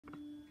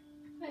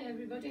Hi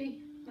everybody,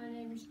 my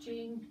name is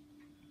Jean.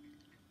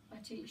 I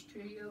teach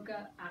Dru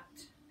Yoga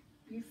at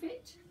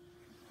UFit.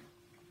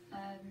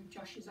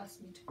 Josh has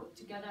asked me to put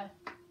together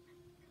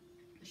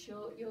a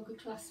short yoga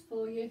class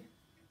for you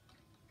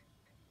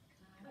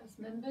as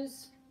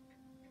members,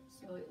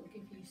 so it will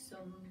give you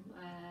some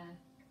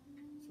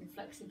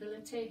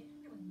flexibility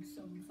and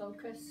some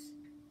focus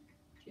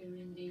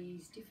during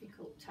these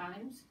difficult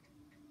times.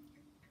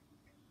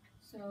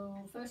 So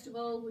first of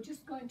all, we're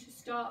just going to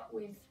start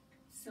with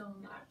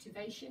some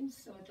activations.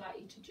 So I'd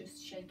like you to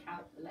just shake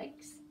out the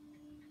legs.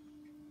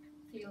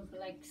 Feel the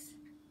legs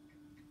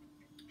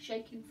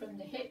shaking from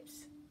the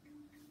hips,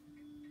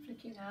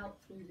 flicking out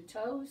through the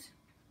toes,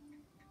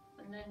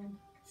 and then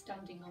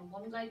standing on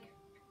one leg.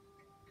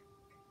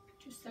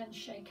 Just then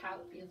shake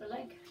out the other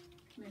leg,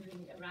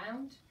 moving it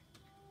around.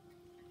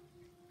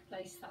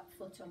 Place that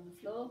foot on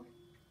the floor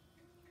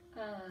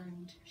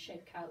and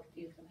shake out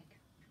the other leg.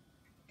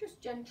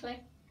 Just gently.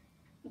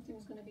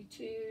 Nothing's going to be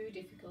too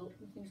difficult,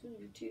 nothing's going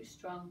to be too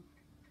strong.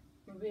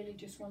 We're really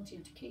just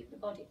wanting to keep the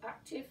body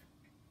active.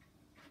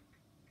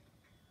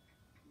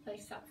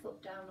 Place that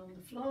foot down on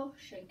the floor,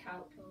 shake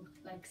out both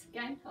legs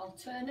again,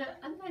 alternate,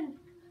 and then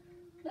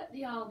let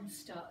the arms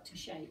start to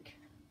shake.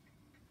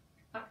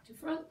 Back to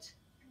front,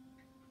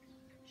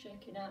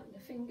 shaking out the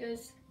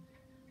fingers,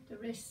 the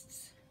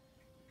wrists,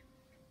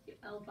 the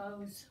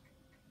elbows,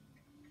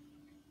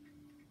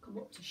 come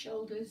up to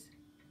shoulders.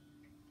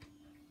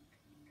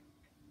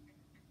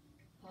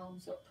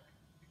 Arms up,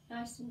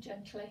 nice and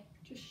gently,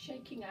 just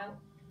shaking out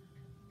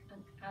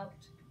and out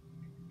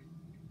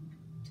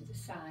to the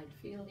side.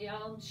 Feel the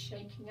arms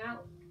shaking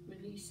out,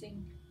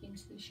 releasing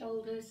into the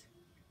shoulders,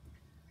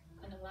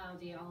 and allow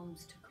the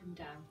arms to come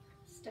down.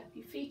 Step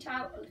your feet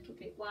out a little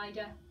bit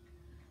wider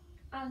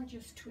and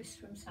just twist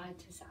from side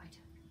to side.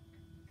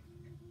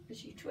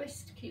 As you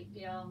twist, keep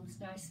the arms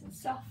nice and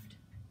soft.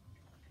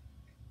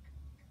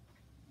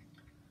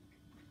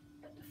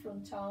 Let the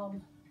front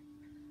arm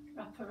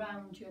wrap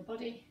around your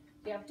body,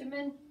 the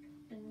abdomen,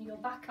 and your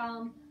back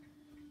arm.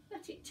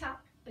 Let it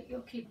tap at your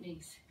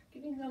kidneys,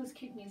 giving those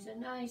kidneys a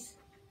nice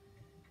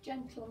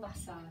gentle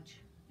massage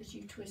as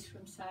you twist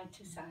from side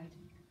to side.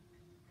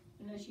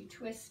 And as you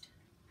twist,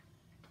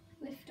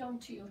 lift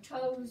onto your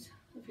toes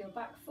of your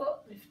back foot,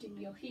 lifting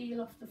your heel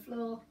off the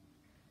floor,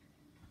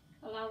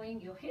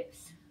 allowing your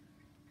hips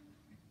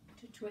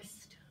to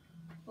twist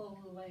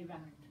all the way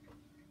round.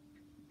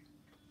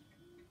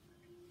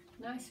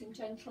 Nice and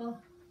gentle.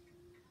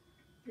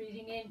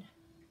 Breathing in,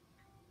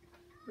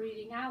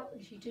 breathing out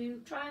as you do.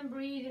 Try and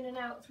breathe in and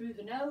out through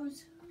the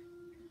nose.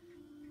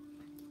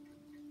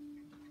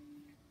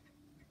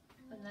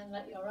 And then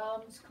let your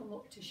arms come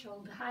up to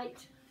shoulder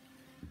height.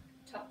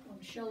 Tap one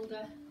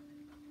shoulder,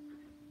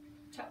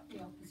 tap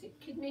the opposite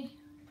kidney.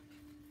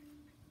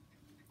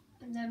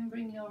 And then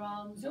bring your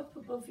arms up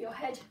above your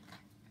head,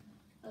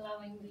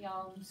 allowing the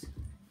arms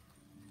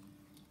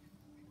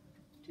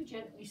to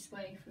gently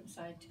sway from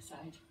side to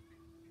side.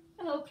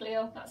 Hello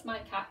Cleo, that's my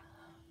cat.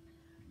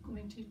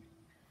 Coming to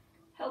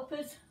help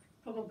us.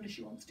 Probably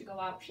she wants to go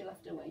out, she'll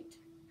have to wait.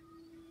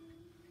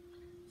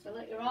 So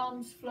let your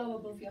arms flow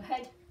above your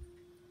head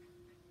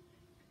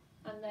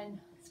and then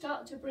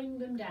start to bring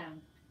them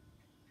down.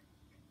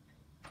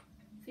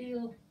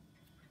 Feel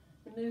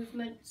the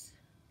movements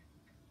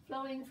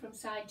flowing from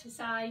side to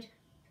side.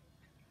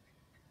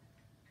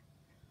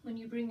 When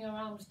you bring your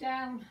arms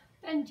down,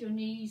 bend your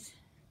knees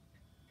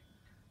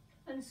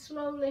and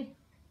slowly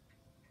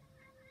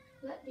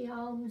let the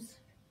arms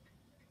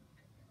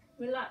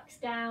relax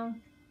down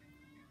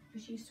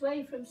as you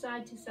sway from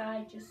side to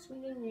side, just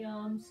swinging the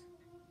arms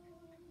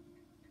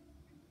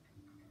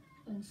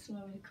and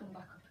slowly come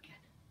back up again.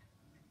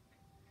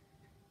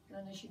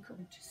 And as you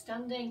come to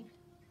standing,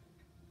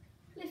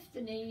 lift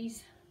the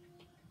knees,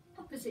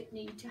 opposite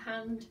knee to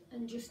hand,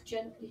 and just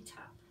gently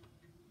tap.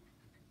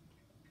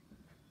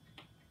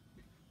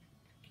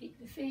 Keep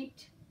the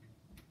feet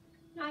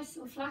nice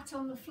and flat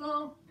on the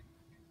floor.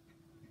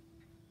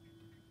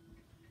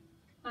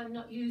 I'm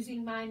not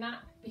using my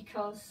mat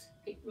because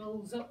it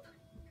rolls up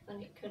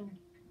and it can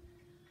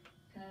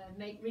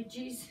make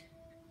ridges.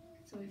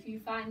 So if you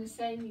find the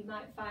same, you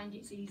might find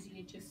it's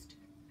easier just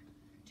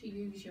to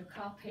use your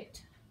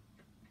carpet.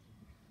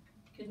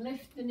 You can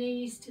lift the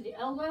knees to the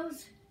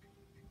elbows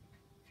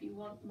if you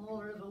want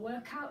more of a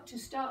workout to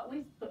start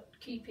with, but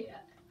keep it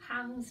at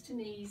hands to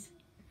knees.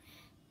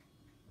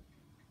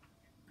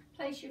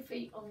 Place your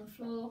feet on the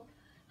floor,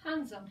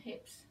 hands on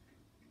hips,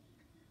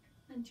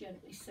 and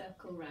gently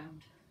circle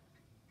round.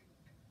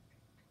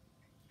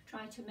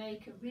 Try to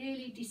make a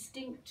really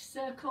distinct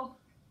circle,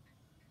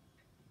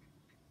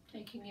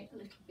 taking it a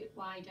little bit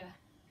wider,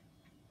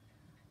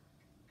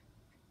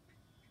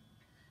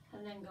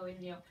 and then go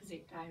in the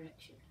opposite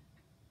direction.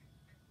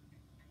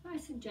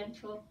 Nice and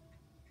gentle.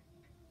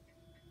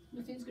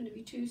 Nothing's going to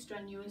be too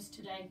strenuous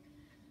today,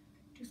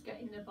 just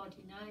getting the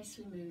body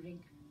nicely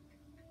moving.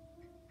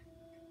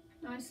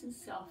 Nice and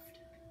soft.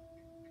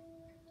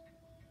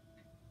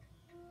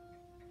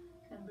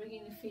 And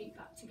bringing the feet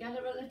back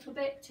together a little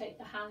bit, take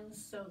the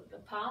hands so that the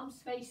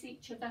palms face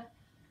each other.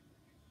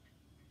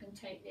 and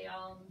take the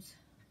arms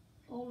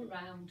all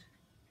around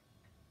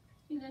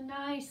in a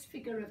nice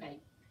figure of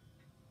 8.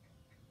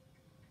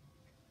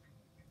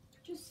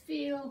 Just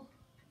feel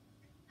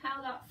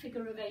how that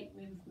figure of 8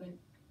 movement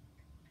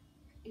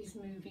is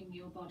moving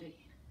your body.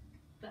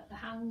 Let the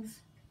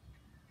hands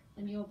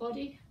and your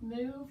body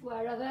move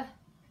wherever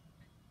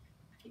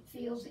it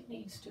feels it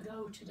needs to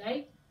go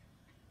today.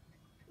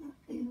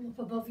 Up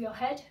above your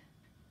head,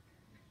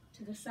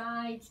 to the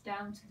sides,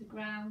 down to the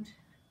ground,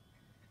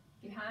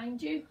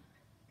 behind you.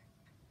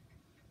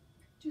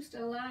 Just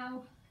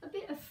allow a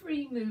bit of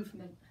free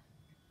movement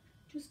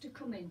just to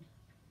come in.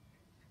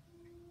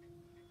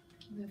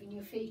 Moving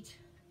your feet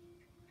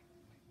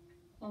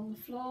on the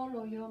floor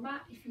or your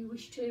mat if you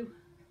wish to.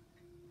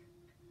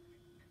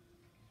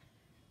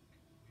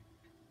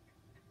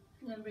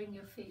 And then bring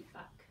your feet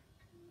back,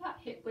 about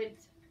hip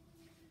width.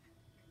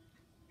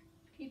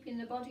 Keeping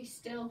the body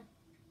still.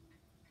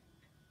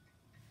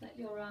 Let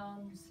your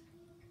arms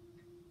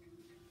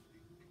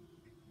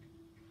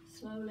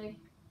slowly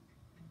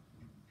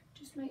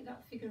just make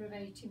that figure of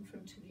 8 in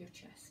front of your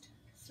chest.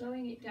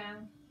 Slowing it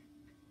down.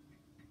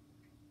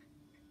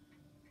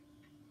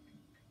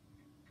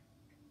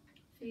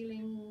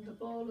 Feeling the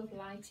ball of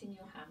light in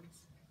your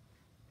hands.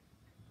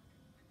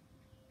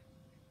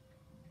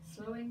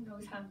 Slowing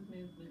those hand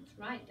movements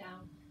right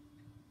down.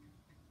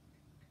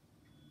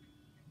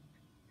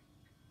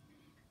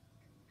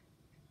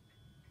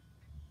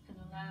 And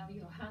allow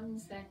your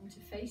hands then to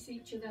face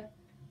each other.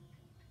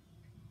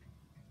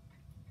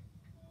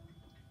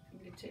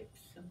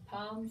 Fingertips and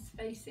palms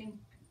facing.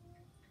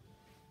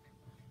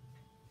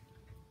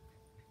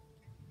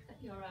 Let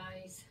your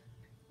eyes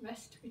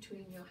rest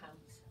between your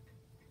hands.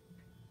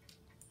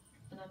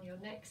 And on your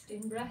next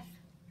in-breath,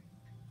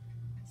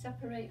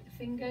 separate the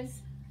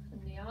fingers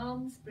and the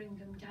arms, bring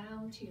them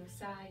down to your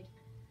side.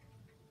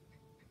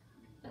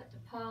 Let the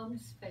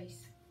palms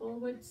face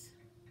forwards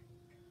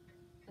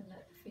and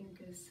let the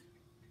fingers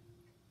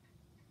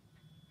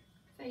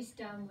face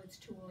downwards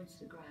towards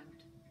the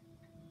ground.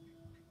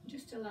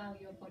 Just allow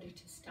your body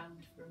to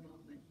stand for a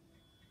moment.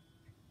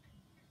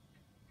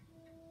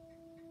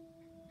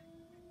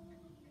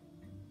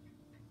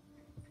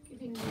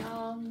 Giving the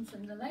arms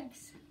and the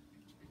legs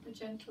a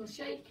gentle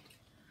shake.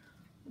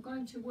 We're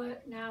going to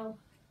work now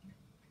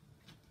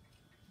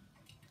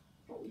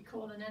what we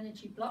call an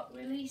energy block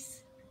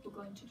release. We're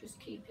going to just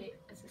keep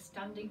it as a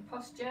standing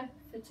posture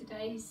for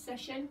today's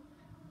session.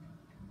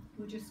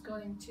 We're just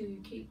going to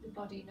keep the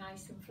body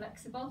nice and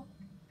flexible.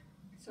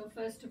 So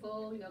first of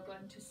all, you're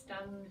going to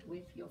stand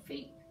with your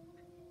feet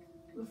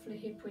roughly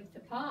hip width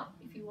apart.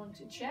 If you want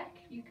to check,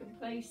 you can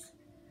place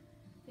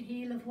the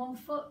heel of one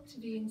foot to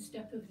the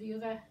instep of the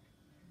other,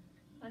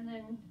 and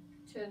then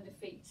turn the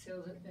feet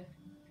so that the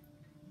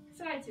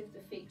sides of the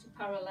feet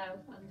are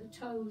parallel and the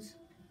toes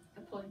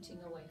are pointing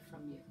away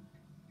from you.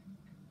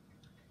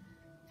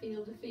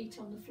 Feel the feet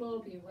on the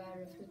floor, be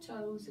aware of the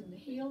toes and the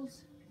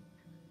heels.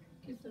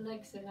 Give the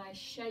legs a nice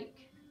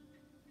shake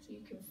so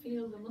you can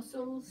feel the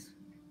muscles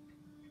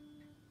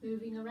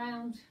moving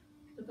around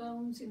the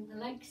bones in the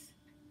legs.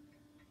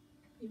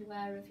 Be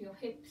aware of your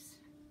hips.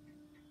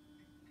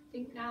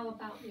 Think now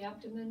about the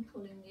abdomen,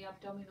 pulling the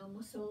abdominal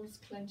muscles,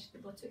 clench the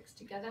buttocks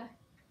together.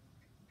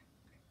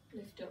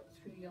 Lift up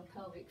through your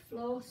pelvic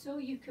floor so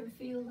you can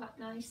feel that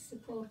nice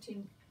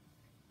supporting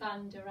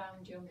band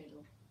around your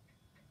middle.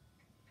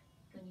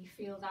 When you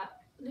feel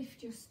that,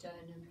 lift your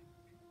sternum.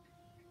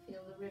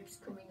 Feel the ribs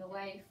coming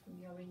away from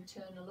your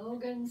internal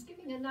organs,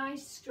 giving a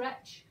nice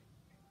stretch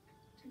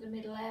to the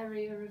middle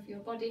area of your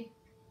body,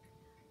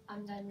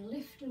 and then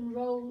lift and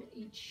roll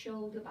each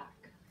shoulder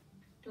back.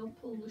 Don't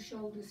pull the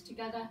shoulders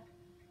together,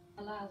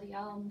 allow the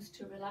arms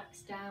to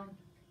relax down,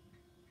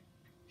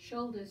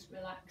 shoulders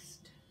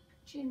relaxed,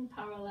 chin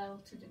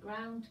parallel to the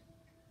ground,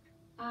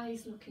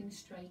 eyes looking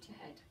straight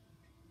ahead.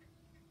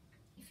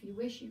 If you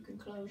wish, you can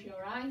close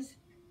your eyes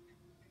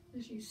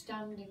as you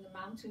stand in the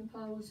mountain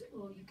pose,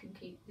 or you can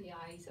keep the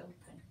eyes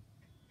open.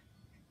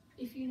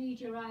 If you need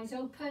your eyes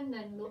open,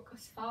 then look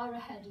as far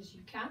ahead as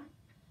you can,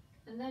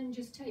 and then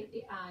just take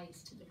the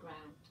eyes to the ground,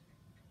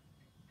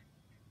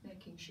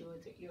 making sure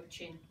that your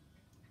chin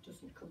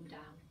doesn't come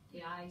down.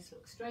 The eyes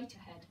look straight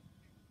ahead,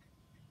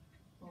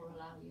 or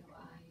allow your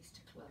eyes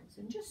to close.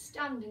 And just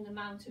stand in the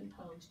mountain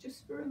pose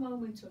just for a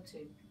moment or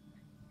two.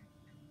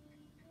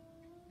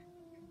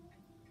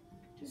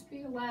 Just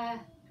be aware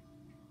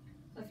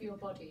of your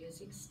body as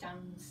it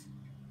stands,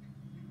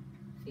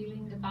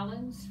 feeling the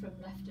balance from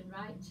left and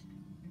right,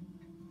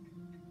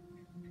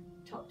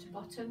 top to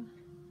bottom.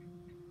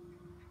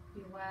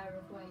 Be aware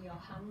of where your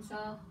hands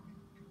are.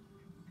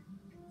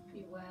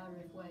 Be aware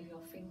of where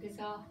your fingers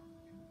are.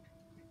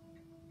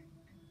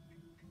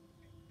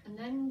 And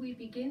then we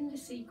begin the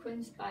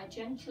sequence by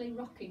gently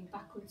rocking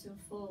backwards and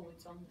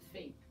forwards on the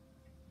feet.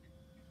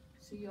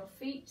 So your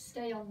feet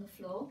stay on the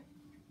floor,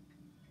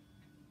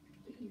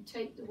 but you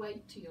take the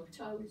weight to your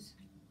toes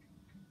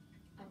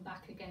and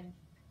back again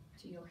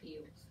to your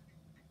heels.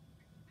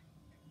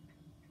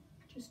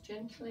 Just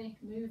gently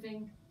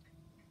moving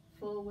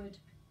forward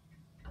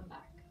and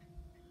back.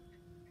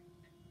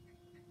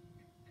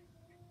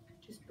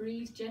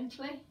 breathe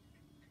gently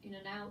in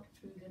and out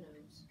through the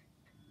nose.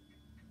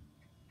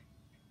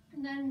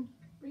 And then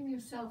bring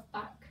yourself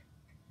back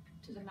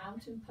to the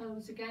mountain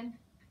pose again.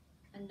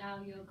 And now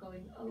you're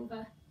going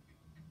over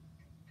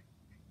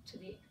to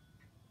the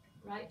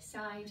right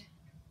side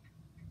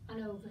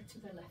and over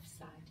to the left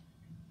side.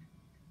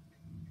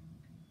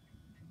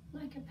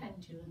 Like a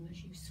pendulum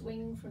as you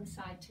swing from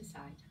side to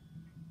side.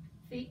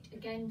 Feet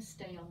again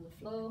stay on the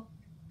floor.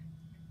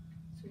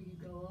 So you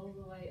go all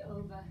the way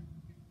over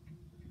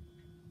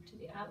to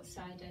the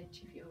outside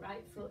edge of your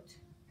right foot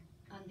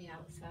and the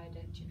outside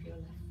edge of your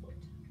left foot.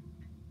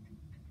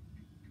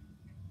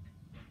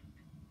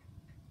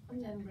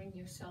 And then bring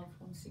yourself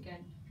once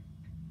again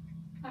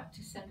back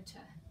to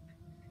centre.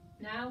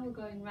 Now we're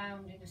going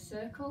round in a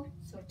circle,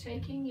 so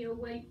taking your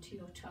weight to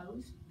your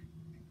toes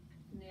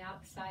from the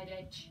outside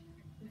edge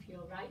of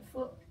your right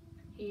foot,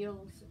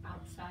 heels,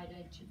 outside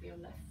edge of your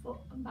left foot,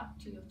 and back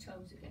to your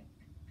toes again.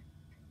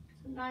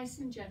 So nice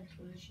and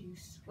gentle as you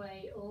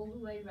sway all the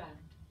way round.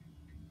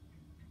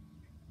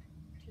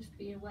 Just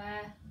be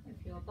aware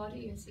of your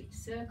body as it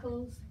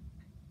circles.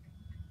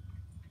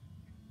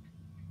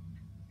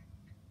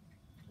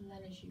 And then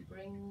as you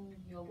bring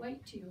your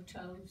weight to your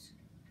toes,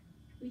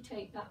 we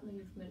take that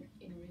movement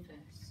in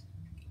reverse,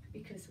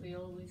 because we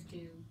always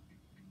do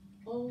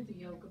all the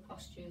yoga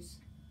postures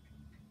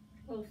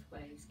both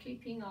ways,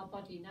 keeping our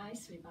body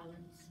nicely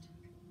balanced.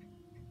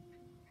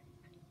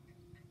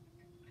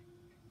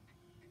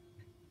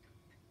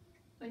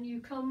 When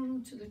you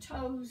come to the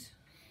toes,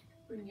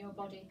 bring your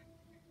body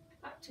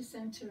back to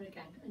centre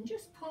again and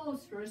just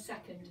pause for a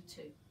second or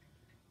two,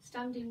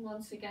 standing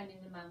once again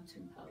in the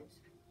mountain pose,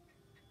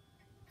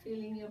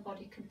 feeling your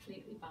body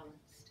completely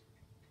balanced.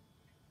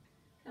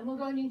 And we're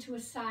going into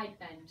a side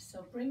bend,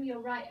 so bring your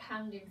right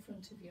hand in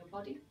front of your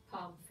body,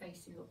 palm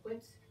facing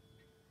upwards,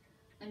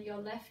 and your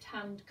left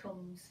hand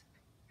comes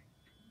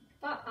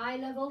about eye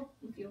level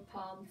with your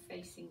palm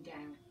facing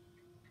down.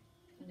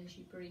 And as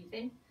you breathe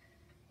in,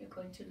 you're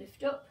going to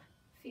lift up,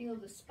 feel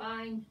the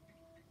spine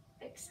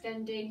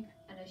extending,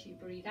 and as you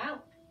breathe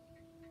out,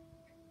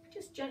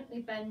 just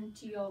gently bend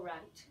to your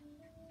right.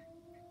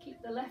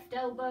 Keep the left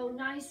elbow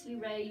nicely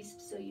raised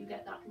so you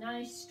get that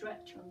nice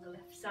stretch on the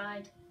left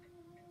side,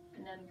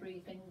 and then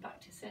breathe in back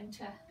to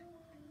centre.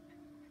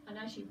 And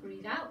as you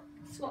breathe out,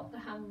 swap the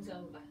hands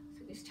over.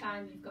 So this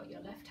time you've got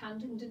your left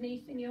hand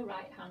underneath and your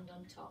right hand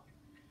on top.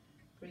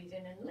 Breathe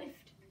in and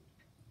lift,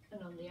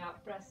 and on the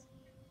out breath,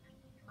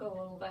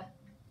 go over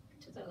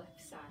to the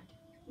left side.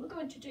 We're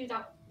going to do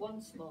that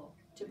once more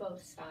to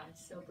both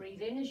sides. So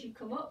breathe in as you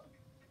come up,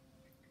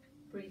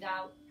 breathe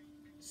out,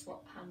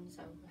 swap hands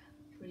over.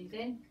 Breathe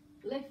in,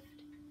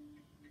 lift,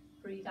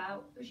 breathe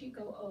out as you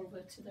go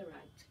over to the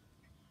right.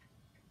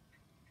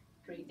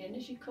 Breathe in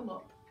as you come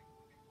up,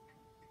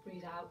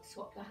 breathe out,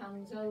 swap the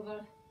hands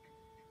over,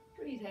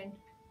 breathe in,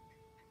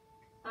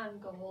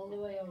 and go all the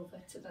way over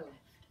to the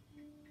left.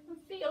 And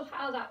feel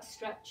how that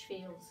stretch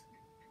feels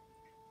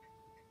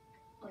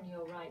on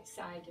your right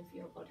side of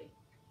your body.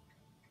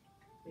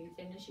 Breathe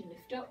in as you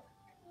lift up,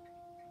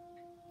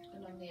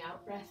 and on the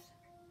out breath,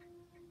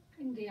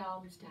 bring the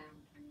arms down.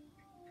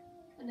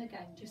 And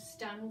again, just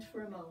stand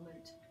for a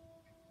moment.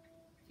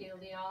 Feel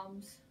the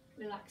arms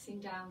relaxing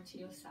down to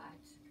your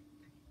sides.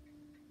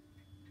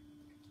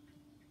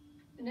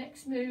 The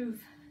next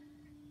move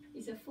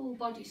is a full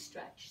body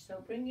stretch,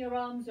 so bring your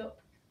arms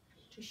up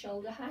to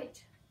shoulder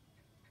height.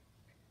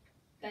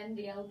 Bend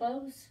the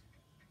elbows,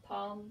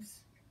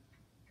 palms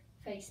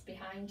face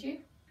behind you,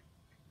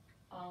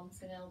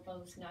 arms and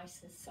elbows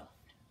nice and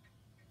soft.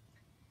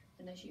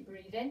 And as you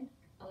breathe in,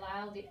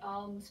 allow the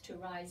arms to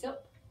rise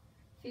up.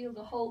 Feel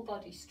the whole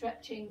body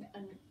stretching,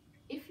 and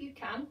if you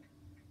can,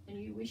 and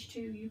you wish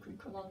to, you can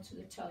come onto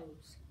the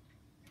toes.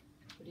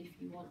 But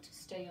if you want to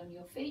stay on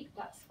your feet,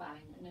 that's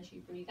fine. And as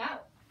you breathe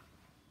out,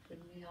 bring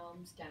the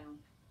arms down.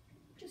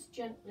 Just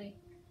gently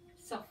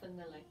soften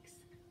the legs.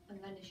 And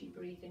then as you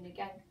breathe in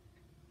again,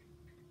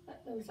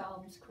 let those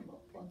arms come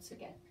up once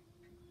again.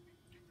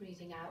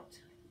 Breathing out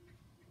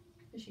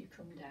as you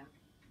come down.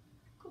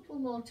 A couple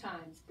more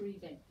times.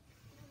 Breathe in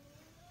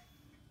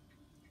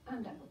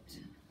and out.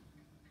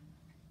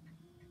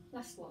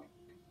 Last one.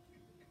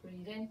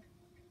 Breathe in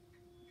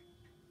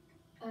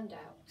and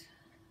out.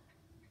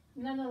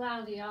 And then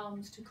allow the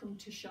arms to come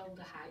to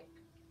shoulder height.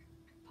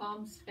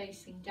 Palms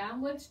facing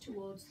downwards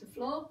towards the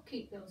floor.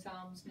 Keep those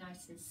arms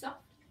nice and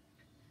soft.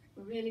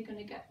 We're really going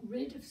to get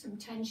rid of some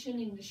tension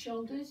in the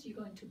shoulders. You're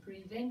going to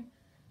breathe in,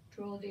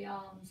 draw the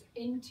arms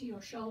into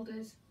your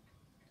shoulders,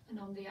 and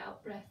on the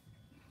out breath,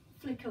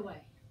 flick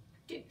away.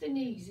 Dip the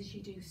knees as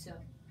you do so.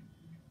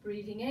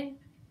 Breathing in,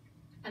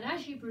 and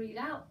as you breathe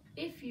out,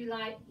 if you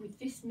like, with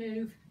this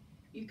move,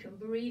 you can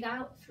breathe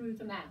out through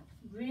the mouth,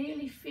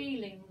 really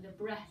feeling the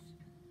breath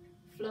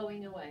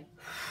flowing away.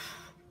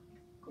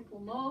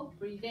 Couple more.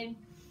 Breathe in,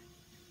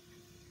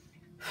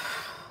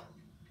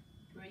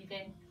 breathe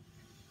in,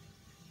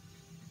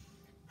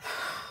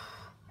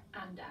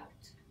 and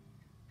out.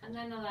 And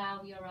then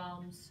allow your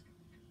arms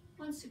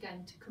once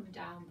again to come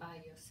down by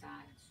your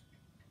sides.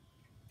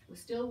 We're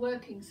still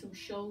working some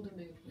shoulder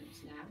movements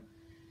now.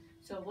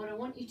 So what I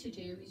want you to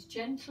do is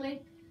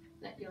gently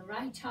let your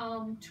right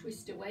arm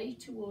twist away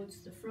towards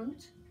the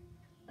front.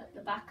 Let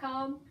the back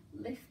arm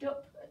lift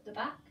up at the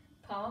back,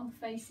 palm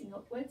facing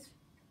upwards.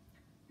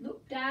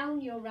 Look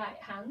down your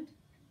right hand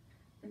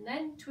and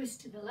then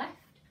twist to the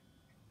left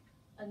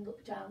and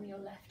look down your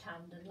left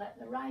hand and let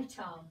the right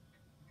arm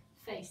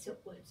face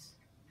upwards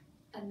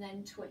and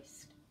then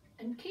twist.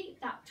 And keep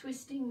that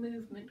twisting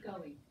movement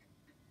going.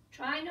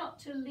 Try not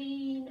to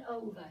lean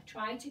over.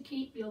 Try to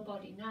keep your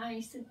body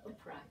nice and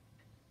upright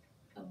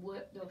and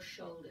work those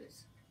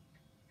shoulders.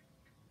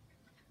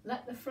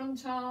 Let the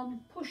front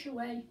arm push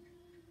away,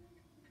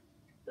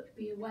 but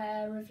be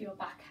aware of your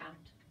back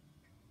hand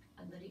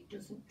and that it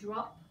doesn't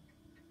drop.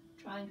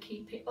 Try and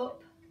keep it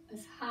up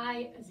as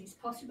high as is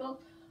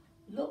possible.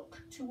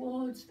 Look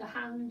towards the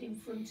hand in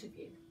front of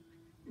you.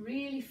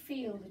 Really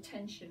feel the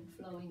tension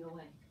flowing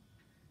away.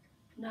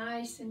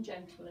 Nice and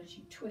gentle as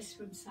you twist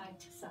from side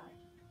to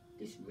side.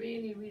 This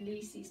really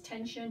releases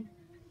tension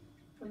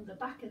from the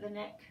back of the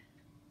neck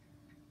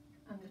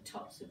and the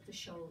tops of the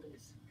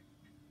shoulders.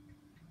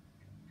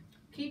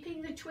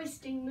 Keeping the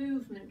twisting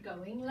movement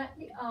going, let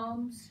the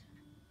arms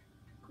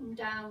come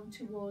down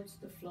towards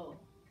the floor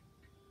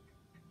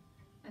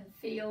and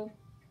feel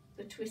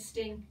the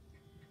twisting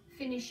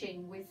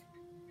finishing with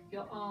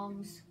your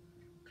arms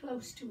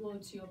close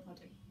towards your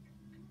body,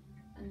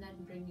 and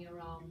then bring your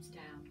arms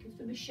down. Give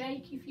them a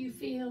shake if you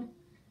feel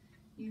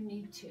you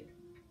need to.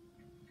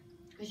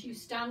 As you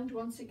stand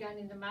once again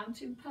in the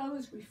mountain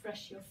pose,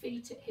 refresh your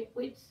feet at hip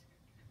width,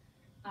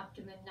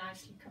 abdomen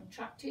nicely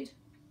contracted.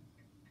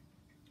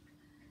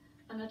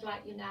 And I'd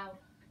like you now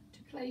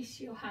to place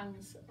your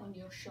hands on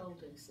your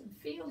shoulders and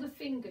feel the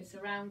fingers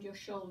around your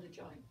shoulder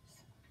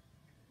joints.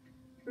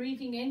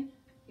 Breathing in,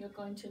 you're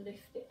going to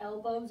lift the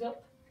elbows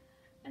up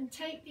and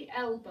take the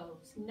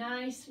elbows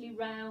nicely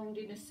round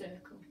in a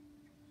circle.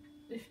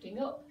 Lifting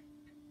up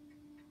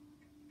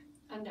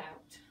and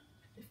out,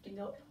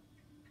 lifting up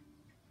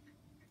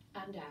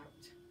and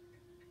out.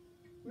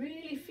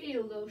 Really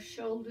feel those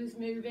shoulders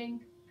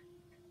moving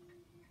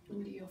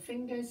under your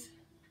fingers.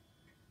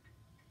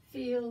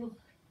 Feel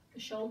the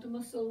shoulder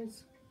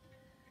muscles.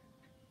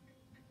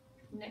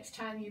 Next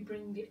time you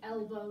bring the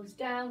elbows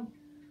down,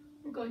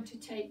 we're going to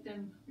take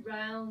them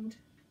round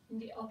in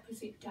the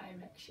opposite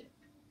direction.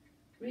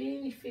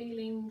 Really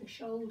feeling the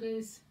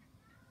shoulders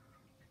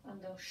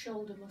and those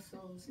shoulder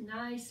muscles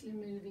nicely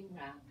moving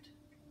round.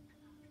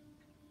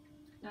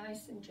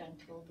 Nice and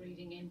gentle,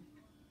 breathing in,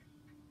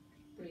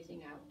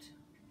 breathing out.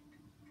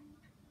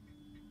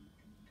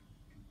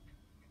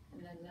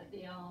 And then let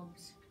the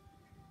arms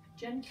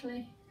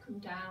gently come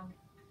down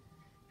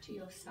to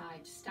your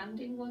side,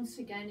 standing once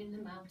again in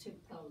the mountain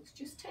pose.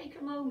 Just take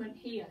a moment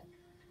here.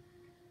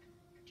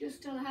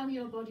 Just allow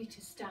your body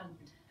to stand.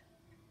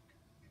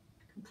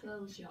 You can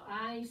close your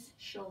eyes,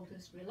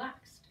 shoulders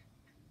relaxed.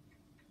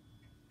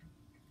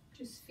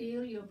 Just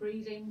feel your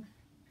breathing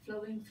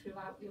flowing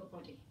throughout your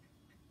body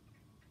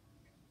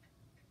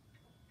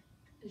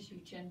as you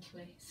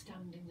gently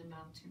stand in the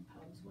mountain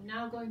pose. We're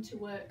now going to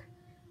work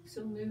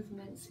some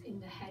movements in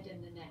the head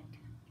and the neck.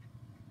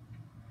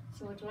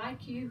 So I'd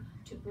like you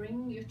to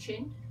bring your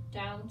chin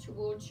down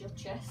towards your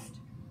chest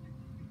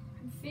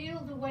and feel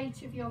the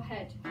weight of your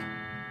head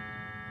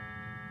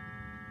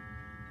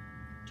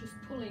just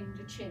pulling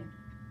the chin.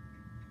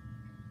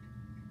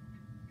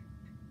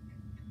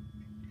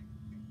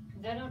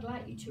 And then I'd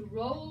like you to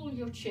roll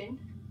your chin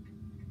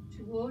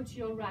towards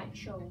your right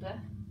shoulder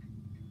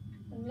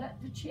and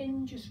let the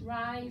chin just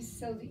rise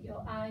so that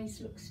your eyes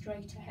look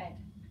straight ahead.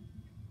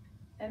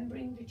 Then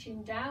bring the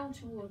chin down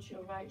towards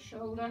your right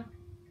shoulder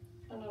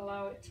and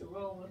allow it to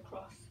roll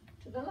across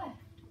to the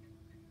left.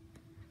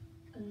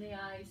 And the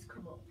eyes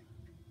come up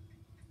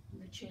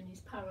and the chin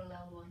is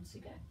parallel once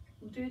again.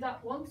 We'll do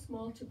that once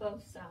more to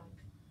both sides.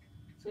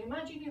 So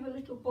imagine you have a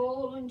little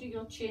ball under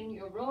your chin,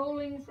 you're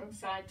rolling from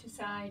side to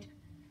side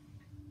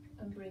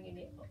and bringing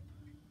it up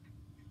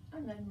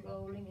and then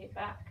rolling it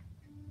back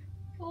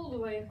all the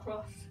way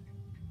across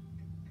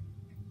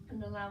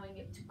and allowing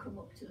it to come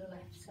up to the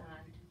left side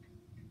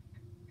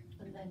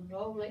and then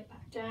roll it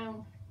back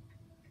down.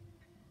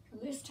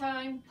 And this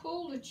time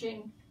pull the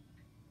chin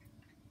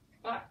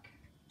back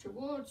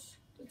towards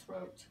the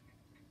throat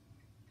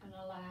and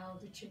allow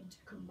the chin to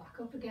come back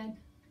up again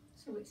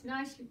so it's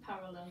nicely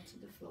parallel to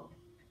the floor.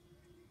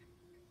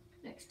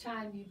 Next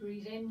time you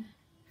breathe in,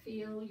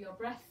 feel your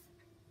breath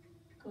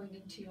going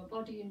into your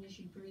body, and as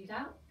you breathe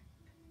out,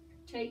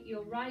 take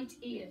your right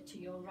ear to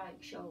your right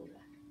shoulder.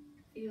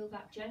 Feel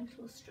that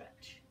gentle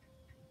stretch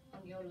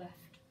on your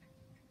left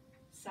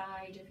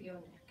side of your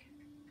neck.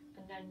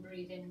 And then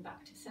breathe in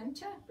back to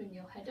centre, bring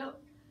your head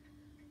up,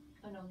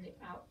 and on the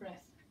out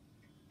breath,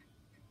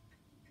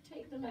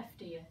 take the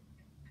left ear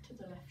to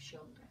the left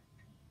shoulder.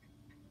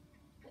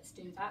 Let's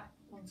do that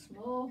once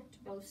more to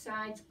both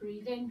sides.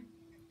 Breathe in,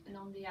 and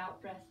on the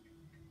out breath,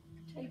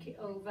 take it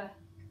over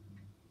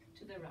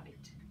to the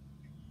right.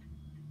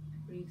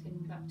 Breathe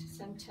in back to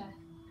centre,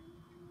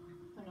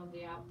 and on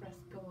the out breath,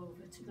 go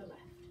over to the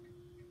left.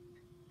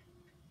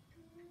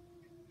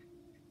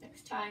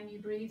 Next time you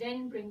breathe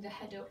in, bring the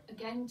head up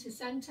again to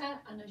centre,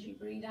 and as you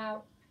breathe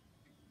out,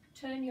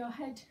 turn your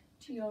head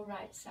to your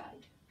right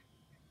side.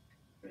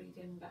 Breathe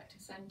in back to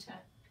centre,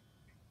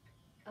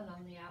 and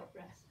on the out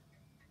breath,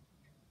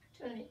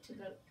 turn it to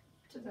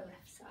the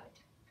left side.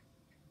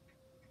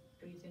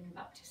 Breathe in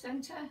back to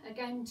centre,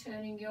 again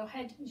turning your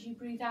head as you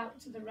breathe out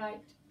to the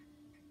right.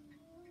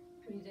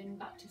 Breathe in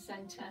back to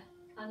centre,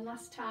 and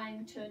last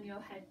time turn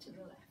your head to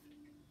the left.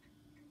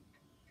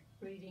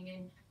 Breathing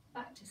in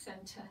back to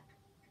centre,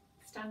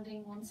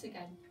 standing once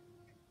again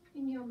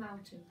in your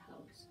mountain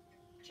pose,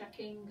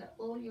 checking that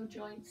all your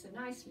joints are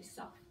nicely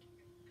soft,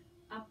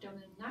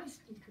 abdomen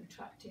nicely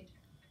contracted,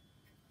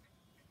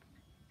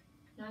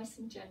 nice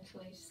and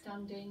gently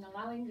standing,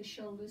 allowing the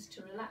shoulders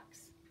to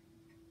relax.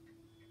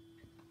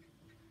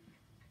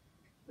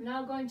 We're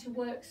now going to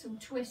work some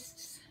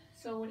twists,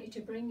 so I want you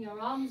to bring your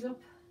arms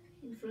up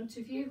in front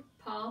of you,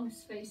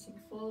 palms facing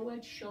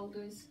forward,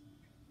 shoulders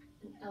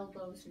and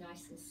elbows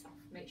nice and soft.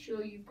 Make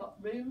sure you've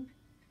got room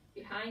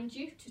behind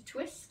you to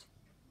twist.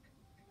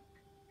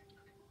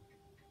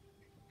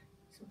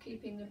 So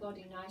keeping the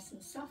body nice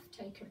and soft,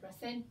 take a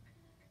breath in,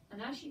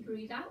 and as you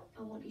breathe out,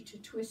 I want you to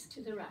twist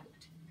to the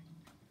right.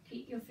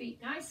 Keep your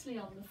feet nicely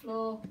on the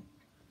floor.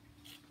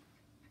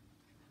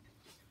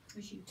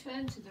 As you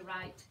turn to the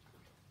right,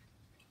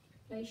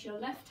 place your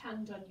left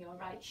hand on your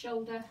right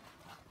shoulder,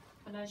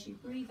 and as you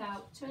breathe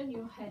out, turn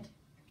your head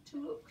to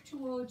look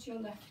towards your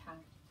left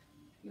hand,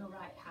 your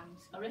right hand,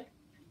 sorry.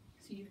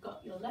 So you've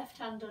got your left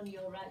hand on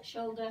your right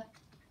shoulder,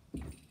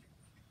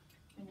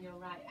 and your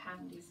right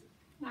hand is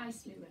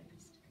nicely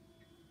raised.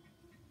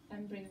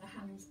 Then bring the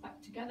hands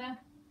back together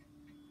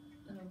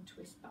and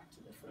untwist back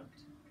to the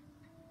front.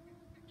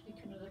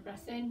 Take another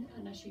breath in,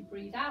 and as you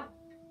breathe out,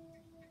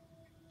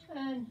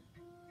 turn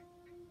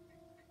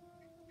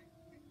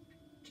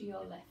to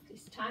your left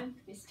this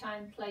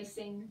time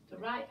placing the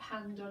right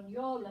hand on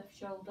your left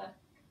shoulder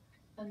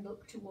and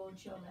look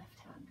towards your left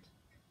hand.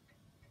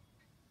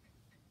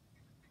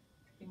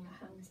 Bring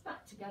the hands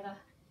back together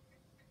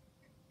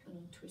and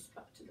untwist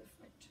back to the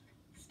front.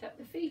 Step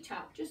the feet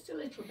out just a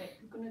little bit.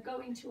 We're going to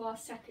go into our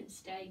second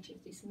stage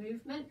of this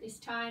movement. This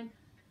time,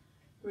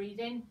 breathe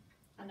in,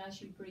 and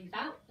as you breathe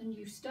out and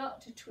you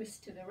start to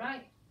twist to the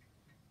right,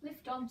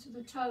 lift onto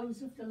the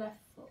toes of the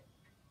left foot.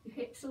 Your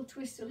hips will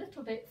twist a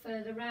little bit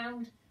further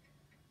round.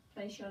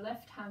 Place your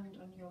left hand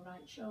on your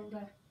right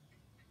shoulder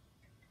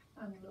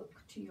and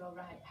look to your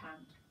right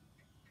hand.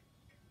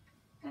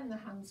 Then the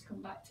hands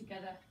come back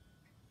together,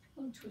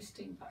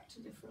 untwisting back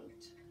to the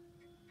front.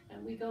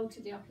 And we go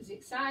to the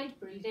opposite side.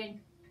 Breathe in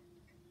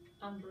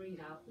and breathe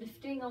out,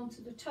 lifting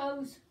onto the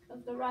toes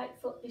of the right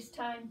foot this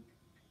time.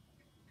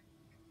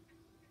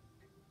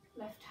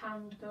 Right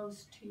hand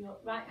goes to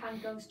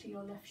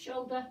your left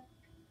shoulder,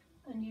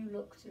 and you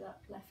look to that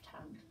left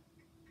hand.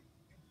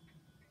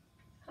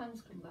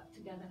 Hands come back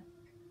together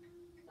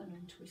and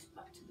untwist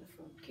back to the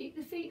front. Keep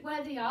the feet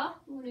where they are.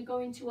 We're going to go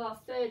into our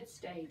third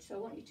stage. So I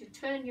want you to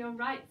turn your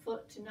right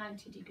foot to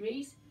 90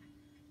 degrees.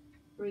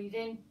 Breathe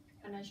in,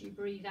 and as you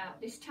breathe out,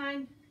 this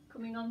time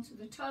coming onto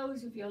the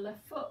toes of your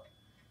left foot,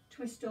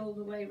 twist all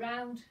the way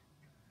round.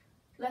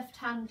 Left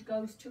hand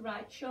goes to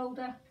right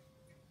shoulder.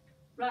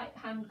 Right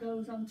hand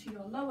goes onto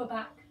your lower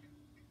back,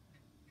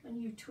 and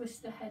you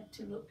twist the head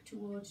to look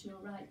towards your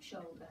right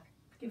shoulder,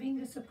 giving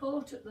the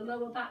support at the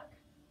lower back,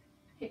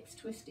 hips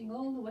twisting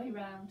all the way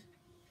round.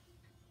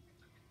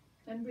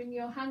 Then bring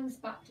your hands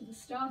back to the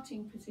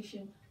starting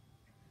position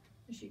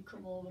as you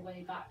come all the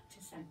way back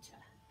to centre.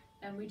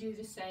 And we do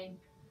the same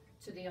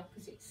to the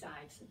opposite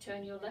side. So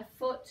turn your left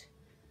foot,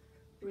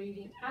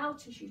 breathing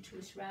out as you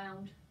twist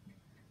round,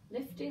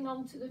 lifting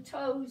onto the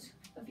toes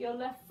of your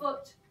left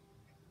foot,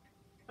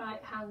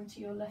 right hand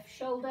to your left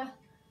shoulder,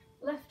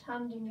 left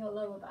hand in your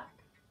lower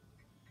back,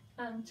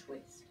 and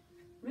twist.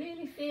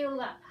 Really feel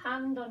that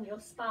hand on your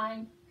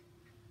spine,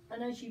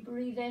 and as you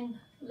breathe in,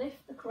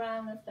 lift the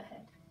crown of the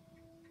head.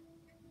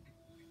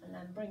 And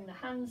then bring the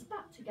hands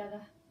back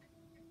together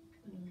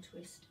and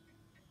untwist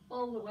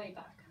all the way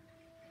back.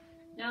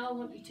 Now I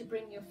want you to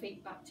bring your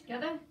feet back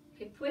together,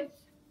 hip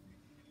width,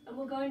 and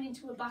we're going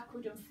into a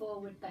backward and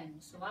forward bend.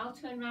 So I'll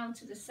turn round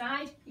to the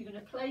side. You're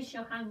going to place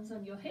your hands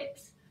on your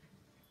hips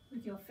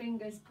with your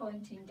fingers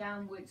pointing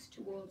downwards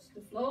towards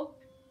the floor.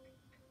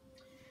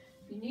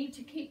 You need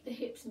to keep the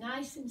hips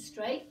nice and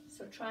straight,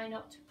 so try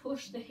not to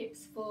push the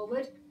hips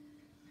forward.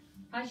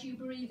 As you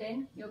breathe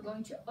in, you're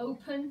going to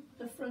open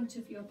the front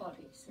of your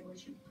body. So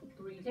as you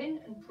breathe in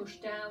and push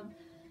down,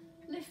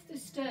 lift the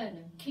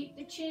sternum. Keep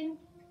the chin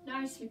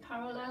nicely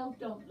parallel.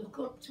 Don't look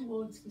up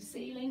towards the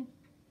ceiling.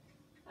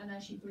 And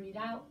as you breathe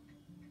out,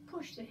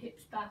 push the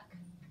hips back.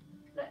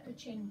 Let the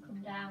chin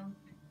come down.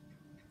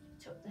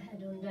 Tuck the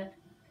head under.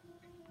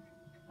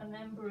 And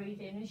then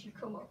breathe in as you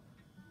come up.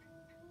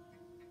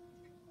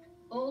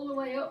 All the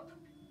way up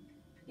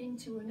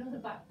into another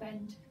back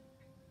bend.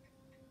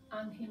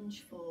 And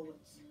hinge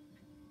forwards.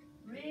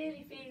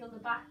 Really feel the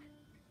back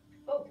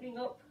opening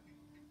up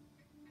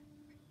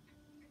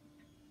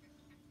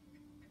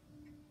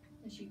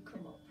as you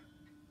come up.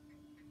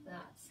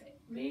 That's it.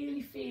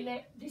 Really feel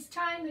it. This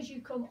time as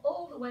you come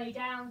all the way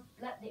down,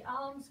 let the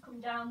arms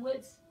come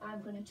downwards.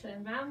 I'm going to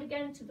turn round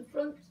again to the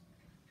front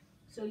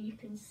so you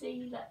can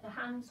see, let the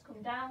hands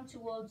come down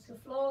towards the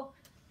floor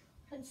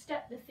and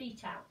step the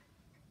feet out.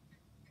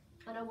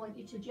 And I want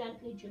you to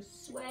gently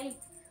just sway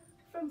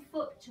from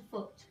foot to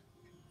foot.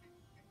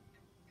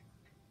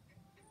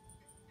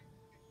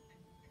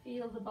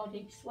 Feel the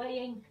body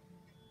swaying.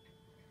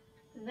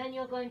 And then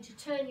you're going to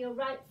turn your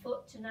right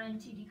foot to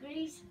 90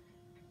 degrees.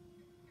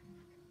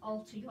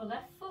 Alter your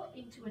left foot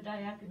into a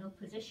diagonal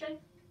position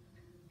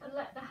and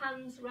let the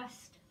hands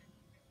rest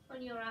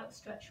on your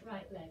outstretched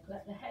right leg.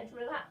 Let the head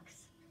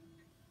relax.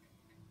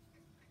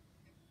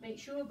 Make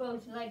sure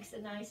both legs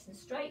are nice and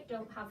straight.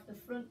 Don't have the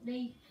front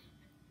knee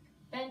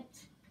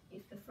bent.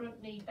 If the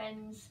front knee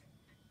bends,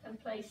 then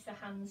place the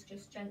hands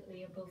just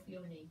gently above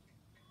your knee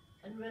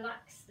and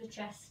relax the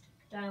chest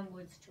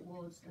downwards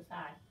towards the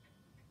thigh.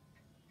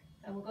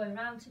 And we're going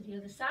round to the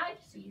other side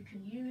so you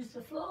can use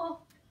the floor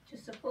to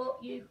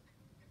support you.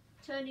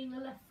 Turning the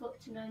left foot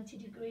to 90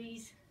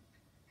 degrees,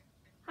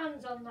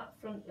 hands on that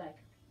front leg.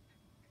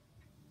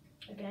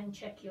 Again,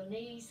 check your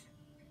knees.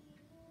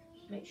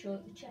 Make sure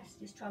the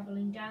chest is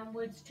travelling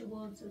downwards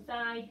towards the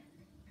thigh.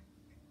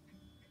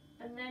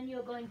 And then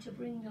you're going to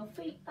bring your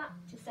feet back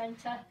to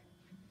centre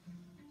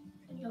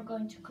and you're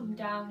going to come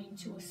down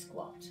into a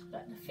squat.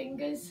 Let the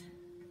fingers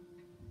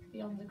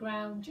be on the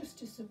ground just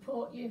to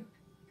support you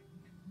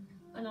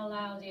and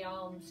allow the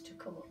arms to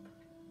come up.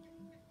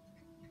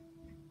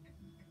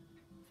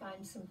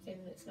 Find something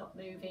that's not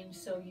moving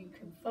so you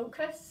can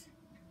focus.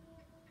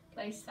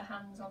 Place the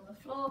hands on the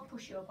floor,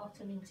 push your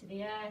bottom into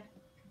the air,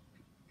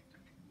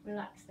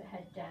 relax the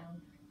head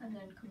down and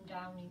then come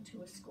down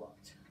into a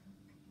squat.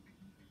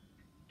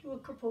 Do a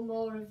couple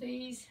more of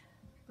these,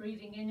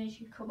 breathing in as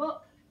you come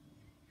up,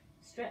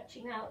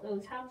 stretching out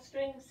those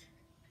hamstrings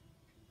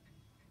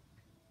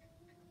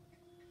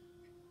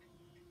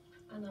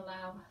and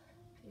allow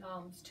the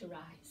arms to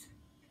rise.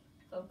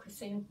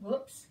 Focusing,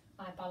 whoops,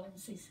 my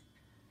balance is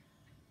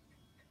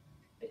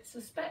a bit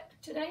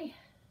suspect today.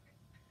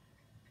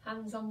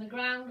 Hands on the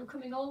ground are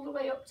coming all the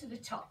way up to the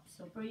top.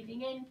 So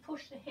breathing in,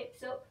 push the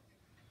hips up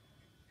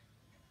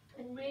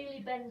and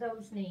really bend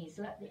those knees.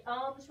 Let the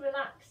arms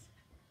relax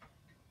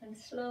and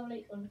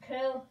slowly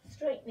uncurl,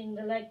 straightening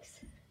the legs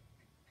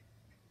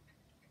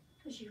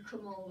as you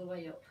come all the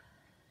way up.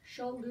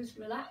 Shoulders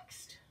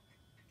relaxed,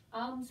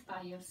 arms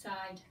by your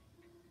side,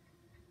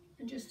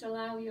 and just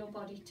allow your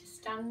body to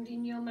stand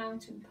in your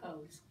mountain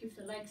pose. Give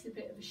the legs a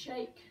bit of a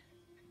shake,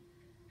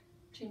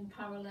 chin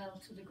parallel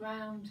to the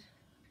ground,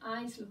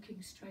 eyes looking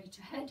straight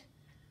ahead.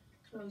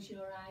 Close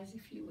your eyes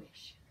if you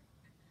wish.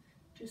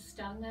 Just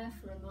stand there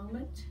for a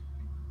moment.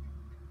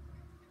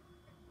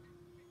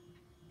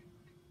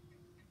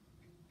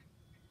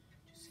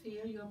 Just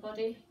feel your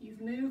body.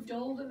 You've moved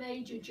all the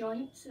major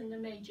joints and the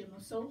major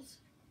muscles.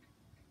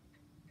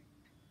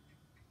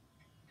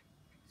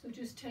 So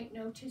just take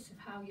notice of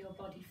how your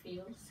body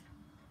feels.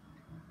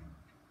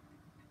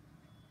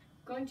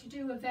 I'm going to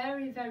do a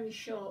very, very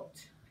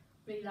short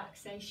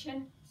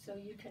relaxation. So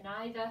you can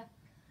either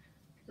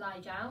lie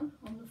down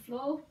on the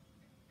floor,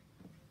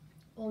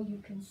 or you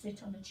can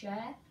sit on a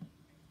chair,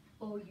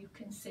 or you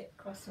can sit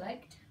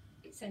cross-legged.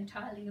 It's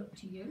entirely up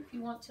to you. If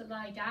you want to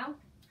lie down,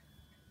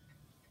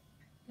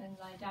 then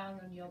lie down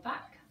on your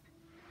back.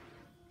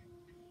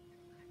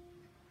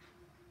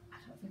 I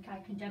don't think I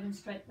can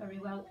demonstrate very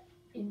well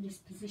in this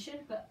position,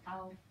 but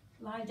I'll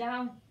lie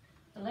down,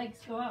 the legs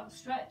go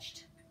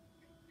outstretched,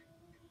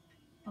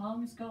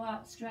 arms go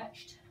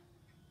outstretched.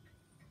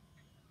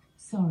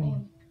 Sorry,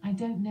 I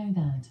don't know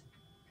that.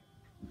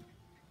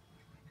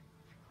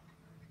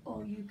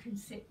 Or you can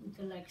sit with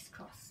the legs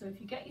crossed. So if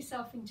you get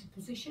yourself into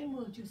position,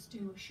 we'll just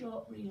do a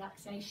short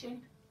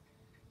relaxation.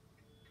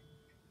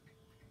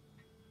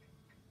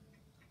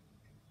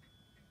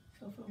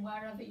 So from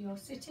wherever you're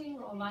sitting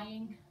or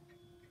lying,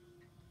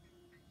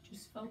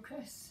 just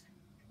focus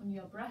on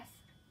your breath.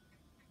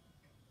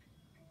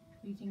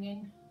 Breathing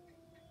in,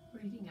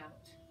 breathing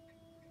out.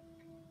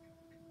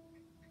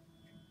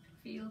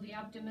 Feel the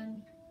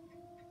abdomen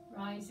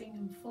rising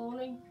and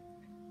falling.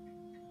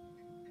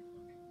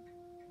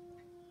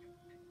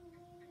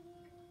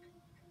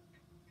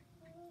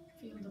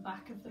 Feel the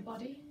back of the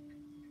body.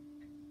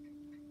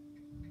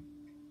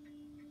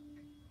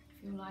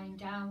 If you're lying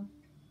down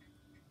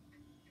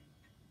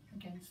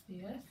against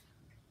the earth.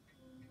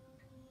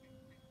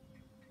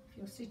 If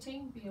you're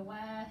sitting, be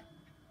aware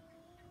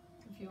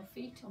of your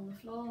feet on the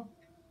floor,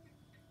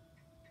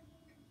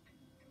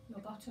 your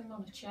bottom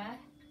on a chair,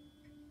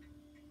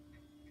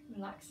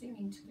 relaxing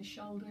into the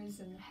shoulders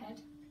and the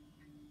head.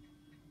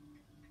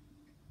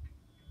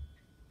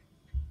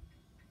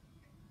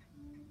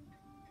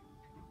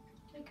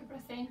 Take a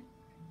breath in,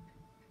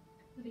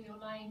 whether you're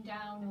lying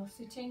down or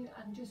sitting,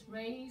 and just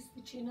raise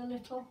the chin a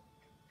little.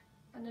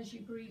 And as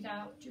you breathe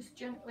out, just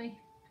gently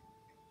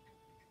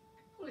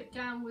pull it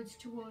downwards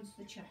towards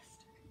the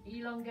chest,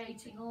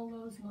 elongating all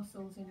those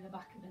muscles in the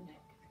back of the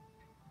neck.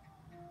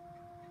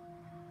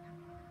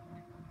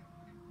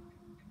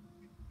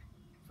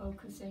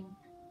 Focusing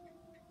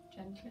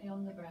gently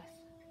on the breath,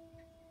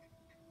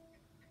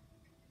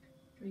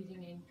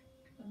 breathing in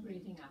and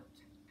breathing out.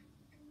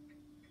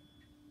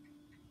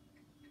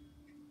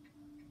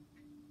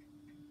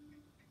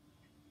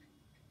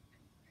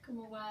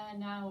 Become aware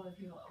now of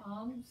your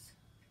arms,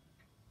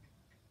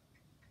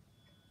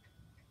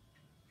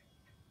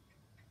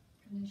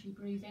 and as you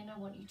breathe in, I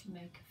want you to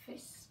make a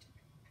fist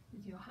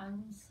with your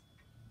hands,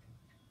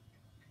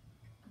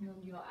 and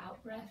on your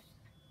out breath,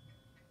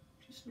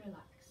 just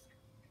relax.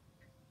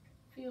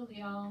 Feel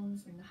the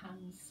arms and the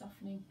hands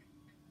softening.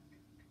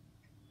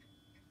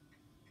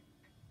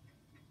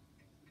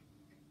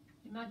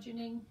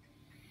 Imagining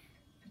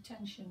the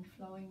tension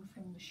flowing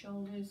from the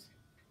shoulders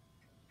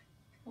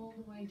all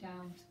the way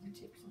down to the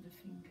tips of the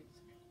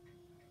fingers.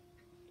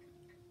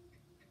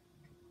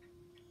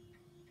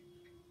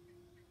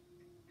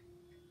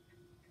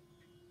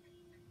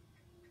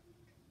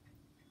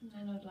 And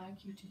then I'd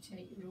like you to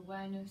take your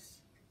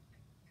awareness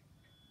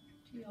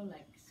to your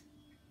legs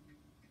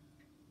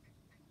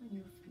and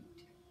your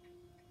feet.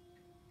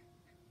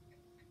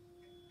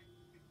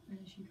 And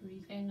as you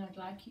breathe in, I'd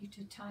like you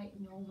to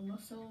tighten all the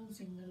muscles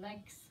in the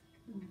legs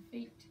and the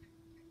feet,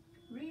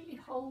 really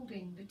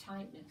holding the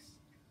tightness.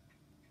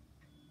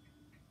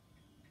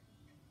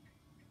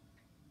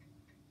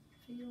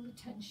 Feel the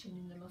tension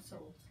in the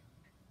muscles.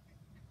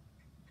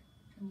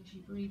 And as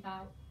you breathe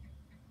out,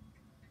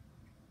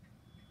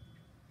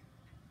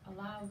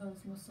 allow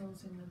those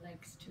muscles in the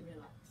legs to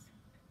relax.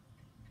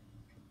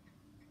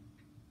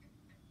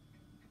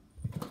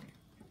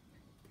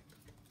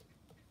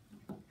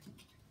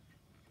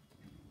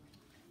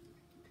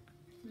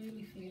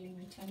 Really feeling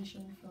the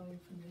tension flowing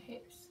from the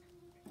hips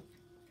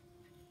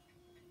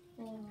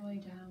all the way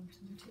down to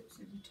the tips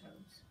of the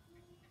toes.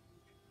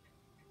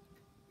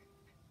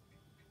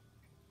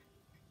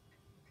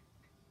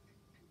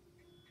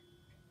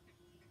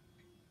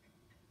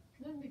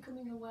 Then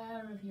becoming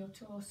aware of your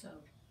torso.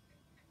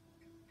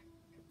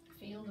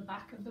 Feel the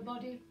back of the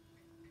body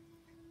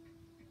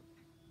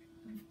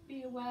and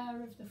be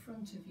aware of the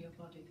front of your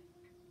body.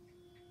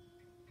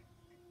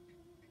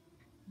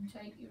 And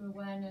take your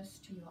awareness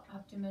to your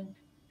abdomen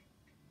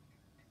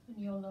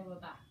and your lower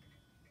back.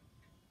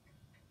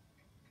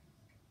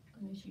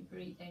 And as you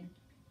breathe in,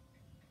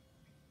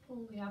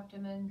 pull the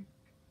abdomen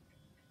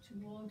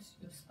towards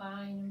your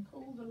spine and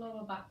pull the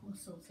lower back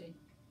muscles in,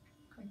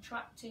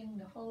 contracting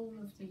the whole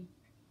of the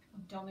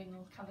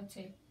abdominal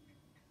cavity,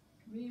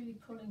 really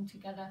pulling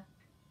together.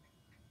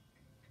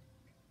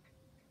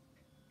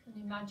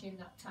 And imagine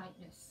that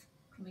tightness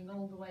coming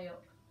all the way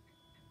up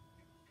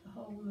the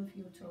whole of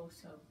your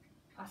torso,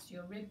 past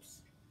your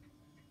ribs,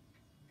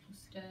 your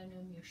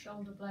sternum, your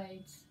shoulder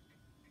blades,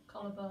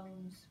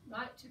 collarbones,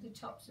 right to the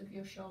tops of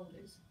your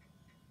shoulders.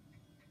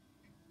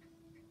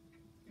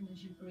 And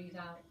as you breathe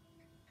out,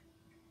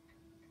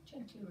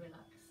 gently relax.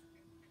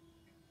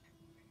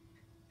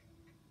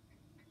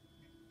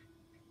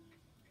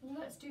 And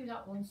let's do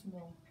that once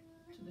more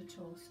to the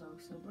torso.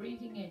 So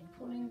breathing in,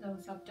 pulling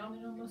those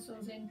abdominal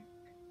muscles in,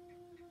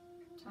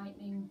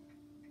 tightening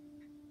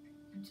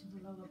into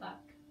the lower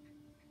back,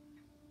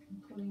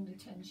 and pulling the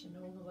tension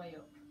all the way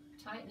up,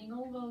 tightening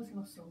all those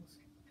muscles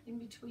in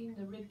between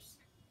the ribs,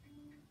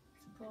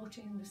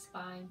 supporting the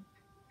spine.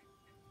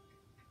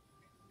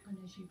 And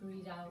as you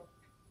breathe out,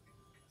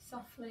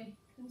 softly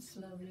and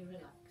slowly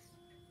relax.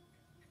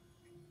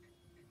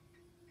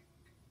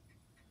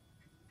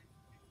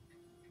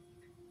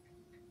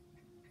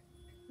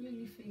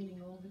 Really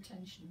feeling all the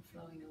tension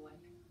flowing away.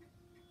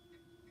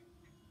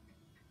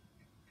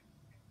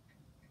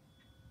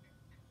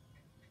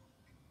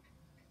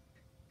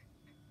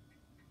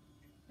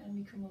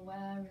 Then become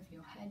aware of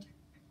your head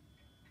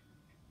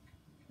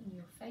and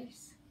your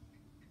face.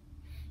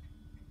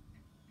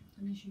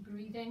 And as you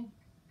breathe in,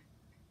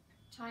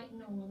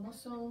 tighten all the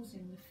muscles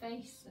in the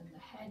face and the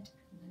head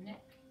and the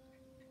neck.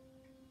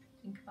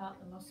 Think about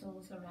the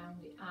muscles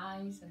around the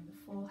eyes and the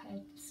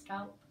forehead, the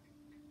scalp,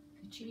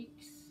 the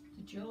cheeks,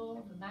 the jaw,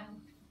 the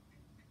mouth.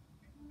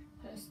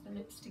 Purse the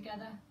lips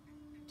together,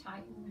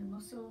 tighten the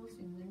muscles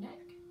in the neck,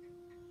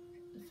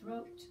 the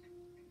throat,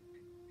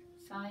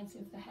 sides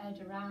of the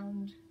head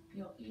around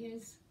your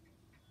ears,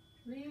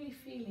 really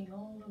feeling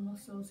all the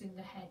muscles in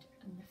the head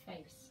and the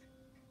face,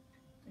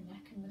 the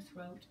neck and the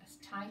throat as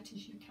tight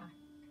as you can.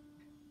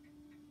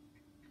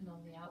 And on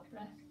the out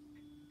breath,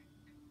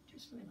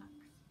 just relax.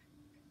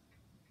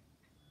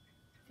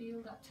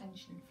 Feel that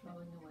tension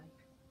flowing away.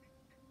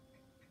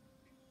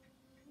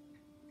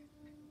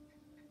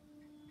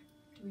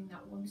 Doing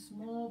that once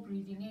more,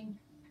 breathing in,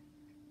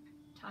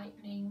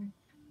 tightening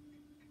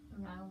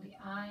around the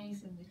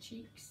eyes and the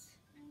cheeks,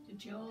 the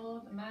jaw,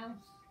 the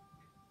mouth.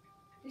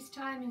 This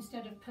time,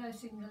 instead of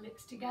pursing the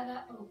lips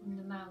together, open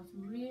the mouth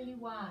really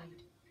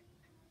wide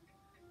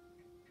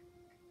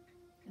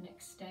and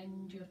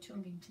extend your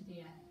tongue into the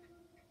air,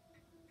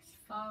 as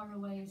far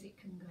away as it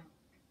can go.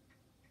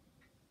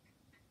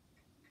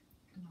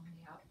 And on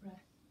the out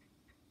breath,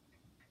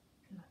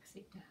 relax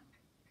it down.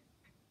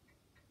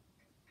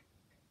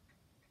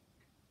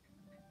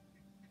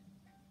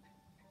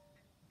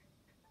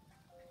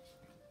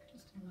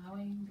 Just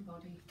allowing the body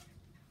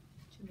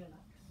to relax.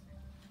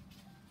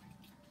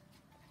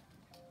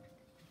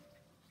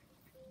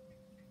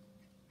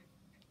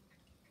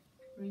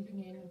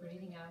 Breathing in and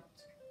breathing out.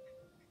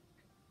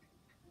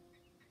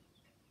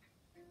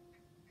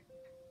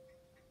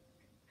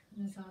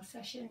 And as our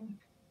session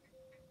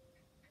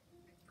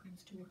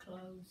comes to a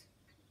close,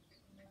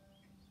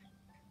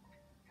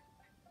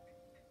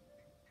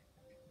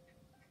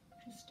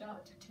 just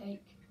start to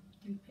take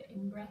deeper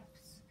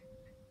in-breaths,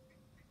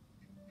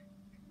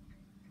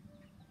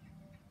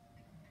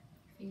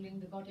 feeling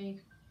the body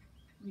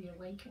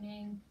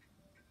reawakening,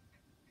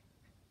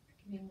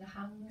 giving the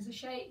hands a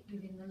shake,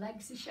 giving the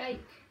legs a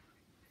shake,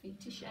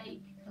 feet a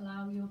shake.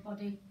 Allow your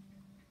body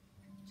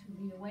to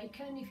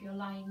reawaken. If you're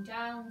lying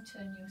down,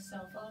 turn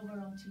yourself over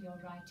onto your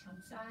right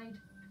hand side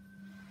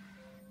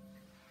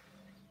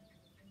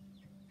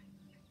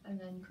and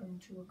then come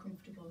to a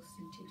comfortable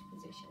seated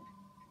position.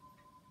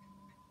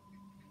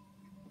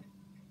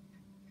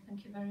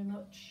 Thank you very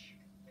much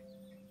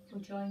for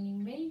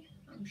joining me.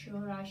 I'm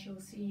sure I shall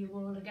see you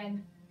all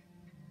again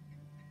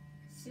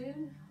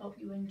soon. Hope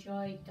you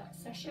enjoyed that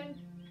session.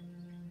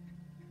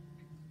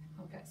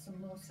 I'll get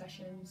some more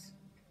sessions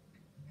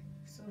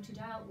sorted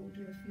out. We'll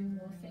do a few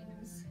more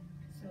things.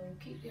 So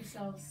keep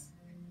yourselves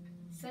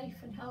safe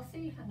and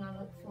healthy, and I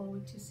look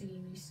forward to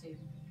seeing you soon.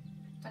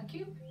 Thank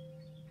you.